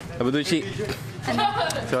Nabuntis. Ano?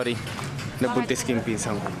 Sorry. Nabuntis king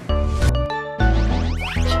pinsang ko.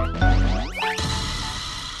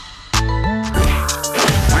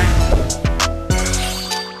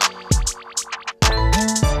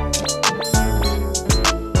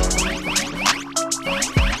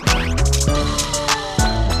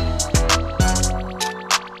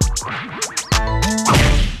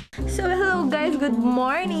 So hello guys, good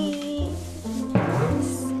morning.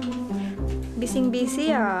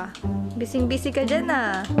 Bising-busy ah. Bising-busy ka dyan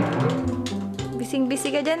ah.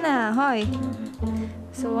 Bising-busy ka dyan ah, hoy.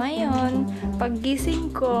 So ayun,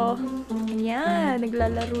 paggising ko, ayan,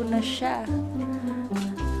 naglalaro na siya.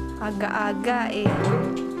 Aga-aga eh.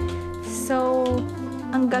 So,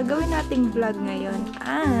 ang gagawin nating vlog ngayon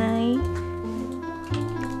ay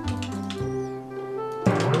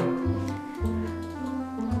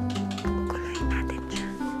gulayin natin siya.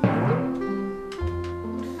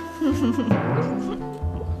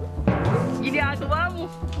 Ginagawa mo.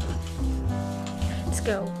 Let's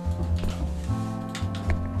go.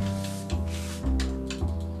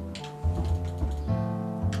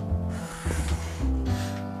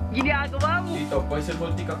 Ginagawa mo. Dito, poison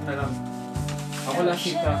multi-cup na lang. Ako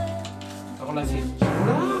lasit ha. Ako lasit.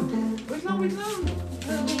 Wait lang.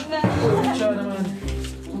 Oh, siya naman.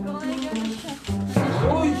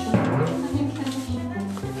 Uy!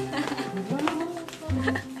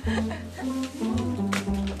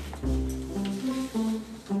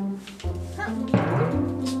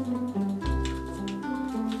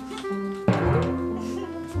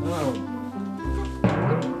 Wow.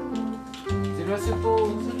 Seryoso po.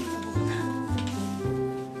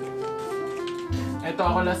 Eto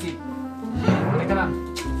ako lasit. Teka lang.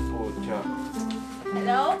 Pucha.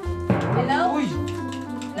 Hello? Hello? Uy!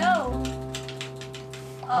 Hello?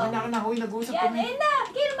 Oh. Anak, uy, nag-uusap Yan, kami. ayun na!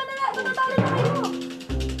 Kira, matatalo na kayo!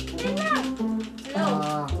 Ayun na! Hello?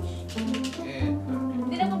 Eto.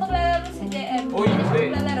 Hindi na po maglalaro si JM. Uy, Hindi na siya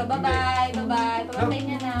hindi. maglalaro. Bye-bye! Bye-bye! Pamatay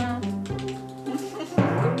niya na.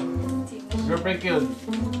 Girlfriend killed.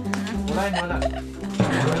 Wala.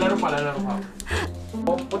 Lalaro pa.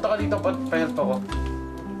 Oh, punta ka dito, pa-help ako.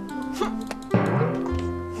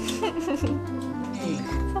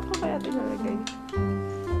 Saan ko kaya ito nalagay?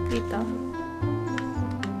 Dito.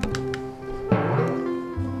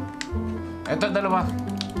 Eto, dalawa.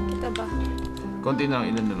 Kita ba? Konti na,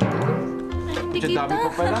 ilan na lang. Ay, hindi Diyan, kita. dami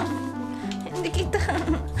pa pala. Hindi kita.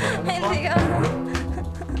 Hindi ka.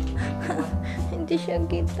 Hindi siya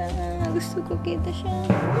kita. Gusto ko kita siya.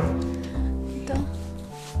 Ito.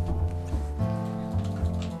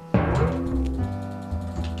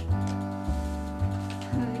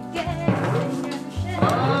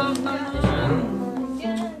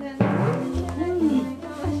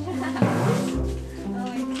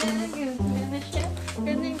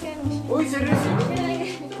 Uy, seryoso?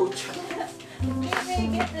 Pucha.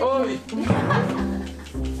 Uy!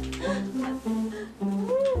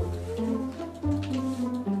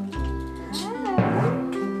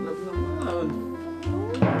 Love naman.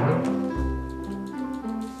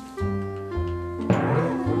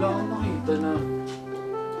 Wala akong nakita na.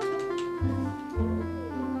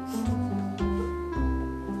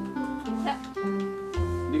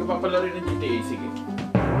 Hindi ko papalaro ng GTA, sige.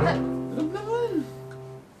 Love naman.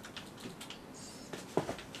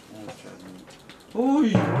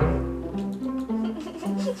 Uy!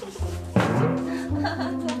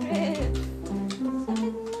 Sakit.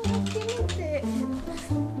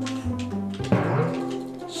 Sakit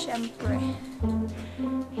mo, siyempre,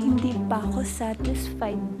 hindi pa ako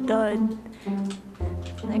satisfied doon.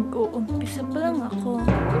 Nag-uumpisa pa lang ako.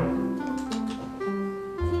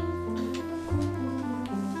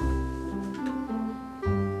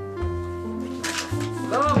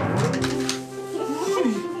 Love! Uy!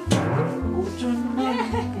 Pucha naman.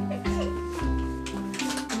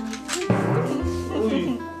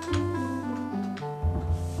 Uy!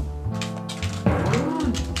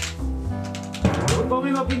 Huwag pa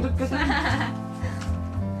may mapindot ka sa...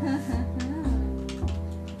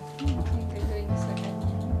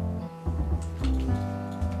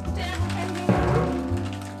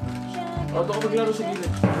 O, ito ka maglaro sa gilid.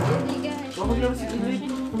 Ito ka maglaro sa gilid.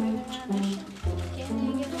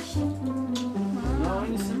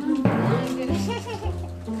 Nakakainis naman.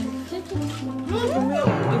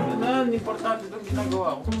 Importante itong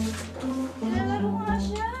ginagawa ko. Nilalaro ko nga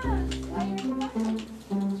siya. Ayaw mo.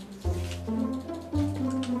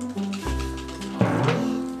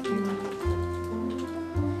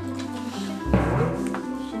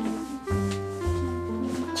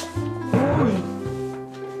 Uy!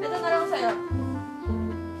 Ito na lang sa'yo.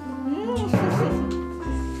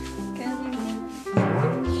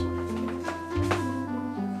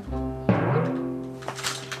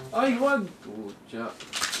 Ay, wag! Pucha.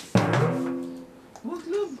 Wag,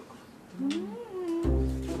 love.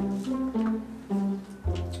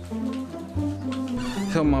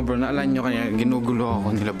 So mga bro, naalala nyo kanya, ginugulo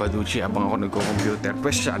ako nila Baducci habang ako nagko-computer.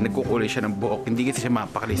 Pwes siya, nagkukulay siya ng buhok. Hindi kasi siya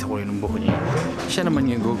mapakali sa kulay ng buhok niya. Siya naman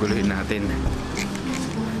yung guguluhin natin.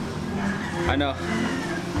 Ano?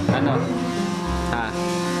 Ano? Ha?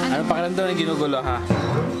 Ano pakiramdam ng ginugulo, ha?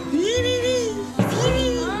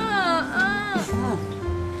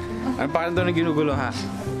 Ano pakiramdam ng ginugulo, ha?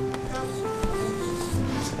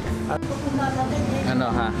 Ano,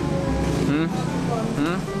 ha?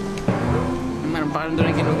 Ano pakiramdam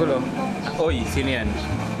ng ginugulo? Oy, sino yan?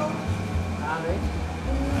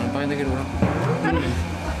 Ano pakiramdam ng ginugulo?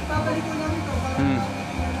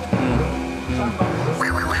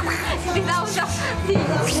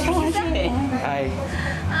 Ay.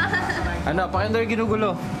 Ano, pakiramdam ng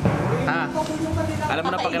ginugulo? Ha? Alam mo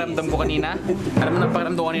na pakiramdam ko kanina? Alam mo na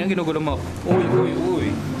pakiramdam ko kanina ginugulo mo? Uy.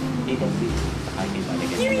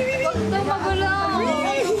 Huwag na magulo.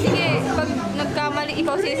 Sige, pag nagkamali,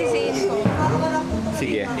 ikaw sisisihin ko.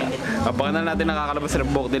 Sige. Abangan na natin nakakalabas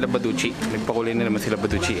ng buhok nila Baducci. Nagpakulay na naman sila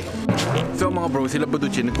Baducci eh. So mga bro, sila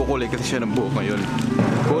Baducci nagkukulay kasi siya ng buhok ngayon.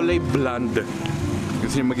 Kulay blonde.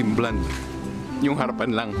 Gusto niya maging blonde. Yung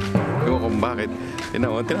harapan lang. Ewan kung bakit.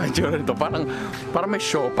 Tinakitsura nito. Parang may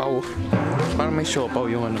siopaw. Parang may siopaw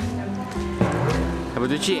yung ano.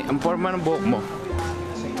 Baducci, ang forma ng buhok mo.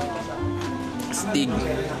 Astig.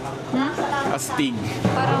 Astig.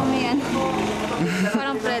 Parang may ano.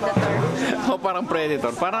 Parang predator. Oh, parang predator.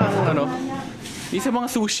 Parang ano, yung sa mga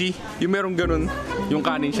sushi, yung merong ganun, yung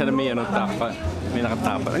kanin siya na may ano, tapa. May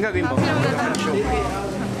nakatapa. Ang gagawin mo?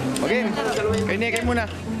 Okay, kayo muna.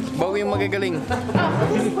 Bago yung magagaling.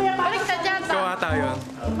 Balik sa dyan. Ikaw tayo.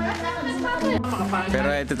 Pero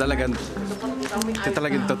ito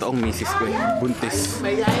talagang totoong misis ko eh. Buntis.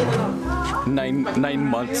 9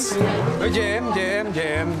 months. Oh, Jem.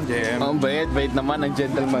 Ang bait naman ang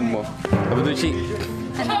gentleman mo. Baducci.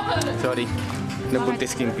 Sorry.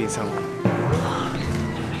 Nabuntis king Pinsan.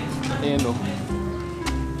 Ayan o.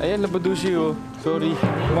 Ayan, Baducci o. Sorry.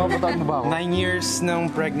 Mapapatawag mo ba ako? 9 years nang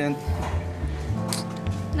pregnant.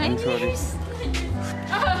 9 sorry. years.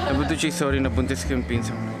 Baducci, sorry. Nabuntis king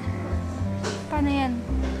Pinsan. Paano yan?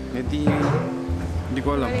 Hindi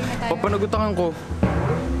ko alam. Papanagutan ko.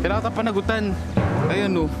 Kailangan panagutan.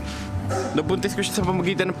 Ayan o. Nabuntis ko siya sa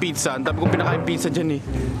pamagitan ng pizza. Ang dami ko pinakain pizza dyan eh.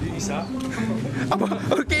 Isa? Aba,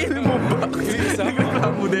 okay mo ba? Isa?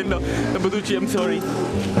 Nagreklamo din no. Baducci, I'm sorry.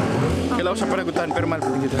 Kailangan ko siya panagutan pero mahal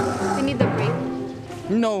pa kita. We need a break.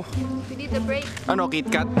 No. We need a break. Ano,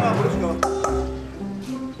 KitKat?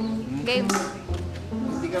 Game.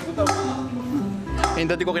 Yung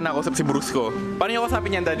daddy ko kinakausap si Brusko. Paano niyo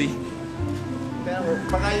kausapin yan, daddy? Pero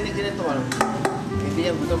pagkain na ganito, hindi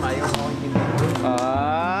yan gutom, ayaw ako hindi.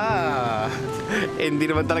 Hindi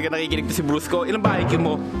naman talaga nakikinig to si Brusko. Ilang ba IQ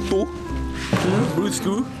mo? 2?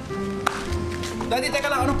 Brusko? Daddy, teka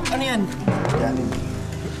lang. Ano yan?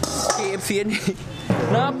 KFC yan eh.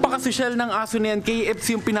 Napakasosyal ng aso na yan.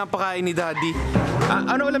 KFC yung pinapakain ni daddy.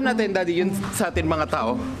 Ano ulam natin, daddy? Yun sa atin mga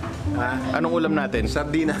tao. Anong ulam natin?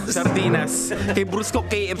 Sardinas. Kay Brusko,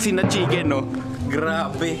 KFC na chicken, no?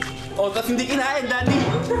 Grabe. Tapos hindi kinain, daddy.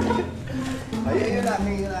 Ayun na.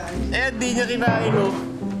 Hindi niya kinain, no?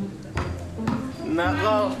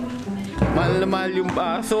 Nako. Mahal na mahal yung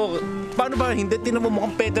aso. Paano ba? Hindi, tinan mo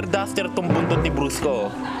mukhang Peter Duster tong buntot ni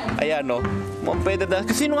Brusko. Ayan, no? Mukhang Peter Duster.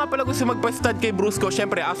 Kasi sino nga pala gusto magpa-stud kay Brusko?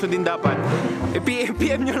 Siyempre, aso din dapat.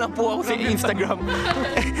 PM nyo lang po ako sa Instagram.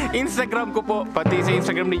 Instagram ko po. Pati sa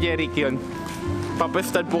Instagram ni Jeric yun.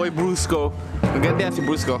 Papastad po kay Brusko. Maganda yan si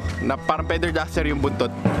Brusko. Na parang Peter Duster yung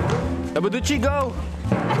buntot. Labaducci, go!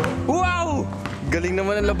 Wow! Galing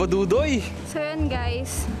naman ang Labadudoy. So yun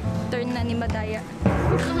guys, turn na ni Madaya.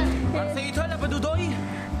 Para sa ito, Labadudoy!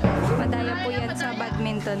 Madaya po yan sa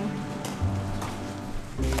badminton.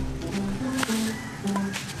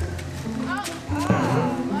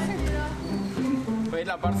 Wait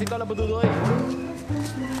lang, para sa ito, Labadudoy. Ang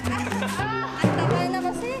tagal na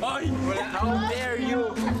kasi. Ay! Wala! How dare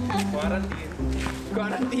you!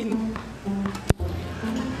 Quarantine!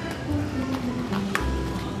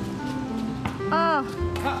 Oh.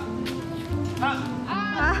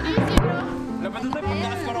 Labadudoy,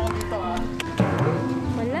 pagkakas ko ako dito, ha?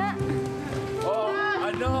 Wala.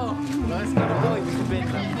 Ano? Pagkakas ko ako, ibig sabihin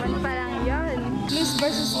lang. One pa lang yun. Miss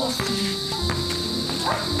versus Lost.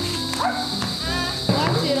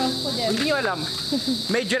 1-0 po din. Hindi nyo alam.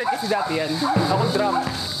 Majorette kasi dati yan. Ako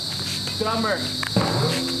drummer.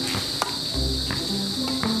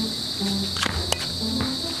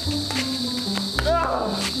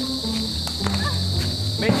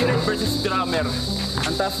 Major Red versus drummer.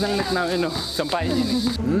 Ang taas ng net namin, no? Sampahin yun eh.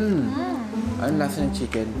 Ano lasa ng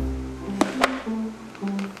chicken?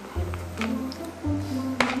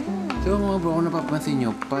 So mga bro, kung napapansin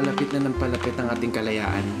nyo, palapit na ng palapit ang ating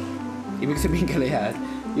kalayaan. Ibig sabihin kalayaan,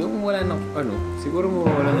 yung wala ng, siguro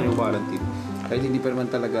mawawala na yung quarantine. Kahit hindi pa naman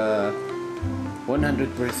talaga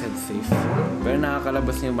 100% safe. Pero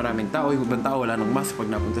nakakalabas niya yung maraming tao. Yung ibang tao wala nang mask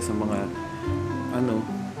pag napunta sa mga,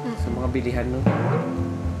 sa mga bilihan, no?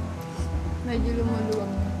 Medyo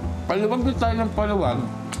lumuluwag. Paluwag na tayo ng paluwag.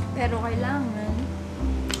 Pero kailangan.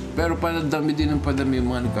 Pero padami din ng padami yung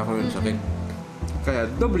mga nagkakaroon ng sakit. Kaya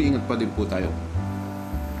doble ingat pa din po tayo.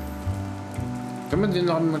 Kami din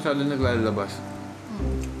na kami masyado naglalabas.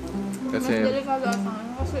 Kasi Mas delikado ata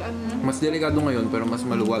ngayon kasi mas delikado ngayon pero mas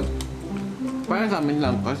maluwag. Para sa amin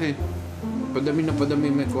lang kasi padami na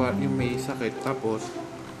padami yung may sakit tapos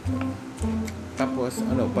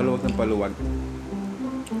paluwag ng paluwag.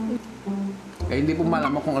 Eh hindi po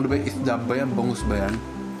malaman kung ano ba yung isda ba yan, bangus ba yan.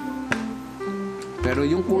 Pero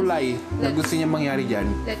yung kulay na gusto niya mangyari dyan,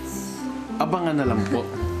 abangan na lang po.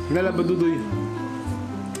 Nalabadudoy.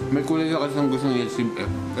 May kulay na kasi ng gusto niya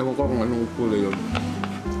ewan ko kung anong kulay yun.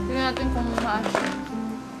 tingnan natin kung ma-achieve.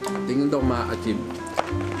 Tingnan daw ma-achieve.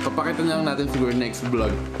 Papakita na lang natin siguro next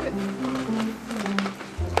vlog.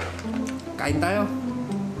 Kain tayo.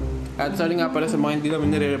 At sorry nga pala sa mga hindi namin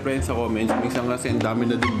nire-reply sa comments. Minsan kasi ang dami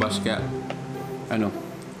na din bash kaya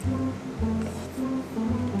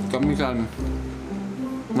minsan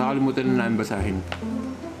nakalimutan na namin basahin.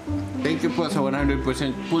 Thank you po sa 100%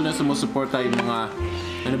 full na sumusuporta yung mga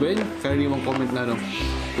karaniwang comment na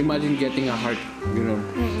imagine getting a heart.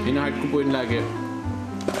 Ina-heart ko po yun lagi.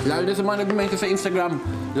 Lalo na sa mga nag-mention sa Instagram,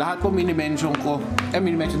 lahat po mini-mention ko.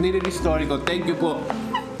 Nire-release story ko. Thank you po.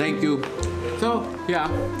 Thank you. So,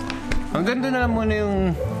 yeah. Ang ganda na lang muna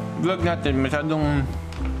yung vlog natin.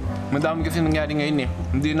 Madami kasi nangyari ngayon eh.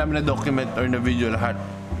 Hindi namin na-document or na-video lahat.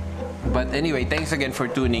 But anyway, thanks again for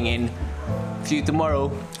tuning in. See you tomorrow.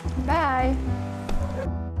 Bye!